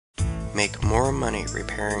Make more money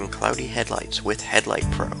repairing cloudy headlights with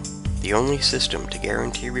HeadlightPro, the only system to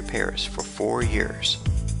guarantee repairs for 4 years.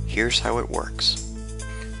 Here's how it works.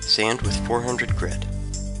 Sand with 400 grit.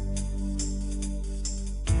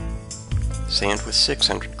 Sand with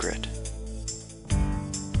 600 grit.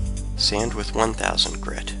 Sand with 1000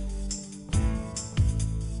 grit.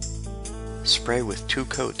 Spray with 2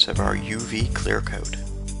 coats of our UV clear coat.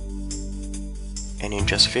 And in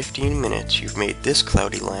just 15 minutes you've made this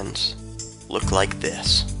cloudy lens look like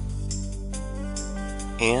this.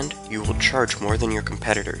 And you will charge more than your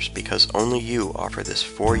competitors because only you offer this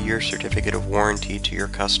 4-year certificate of warranty to your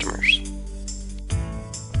customers.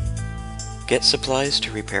 Get supplies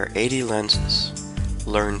to repair 80 lenses.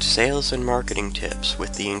 Learn sales and marketing tips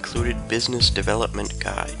with the included business development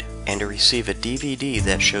guide, and receive a DVD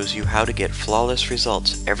that shows you how to get flawless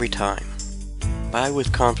results every time. Buy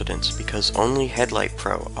with confidence because only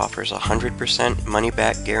HeadlightPro offers a 100%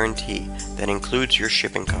 money-back guarantee that includes your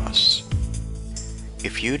shipping costs.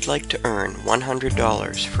 If you'd like to earn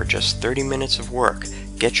 $100 for just 30 minutes of work,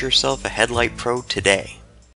 get yourself a HeadlightPro today.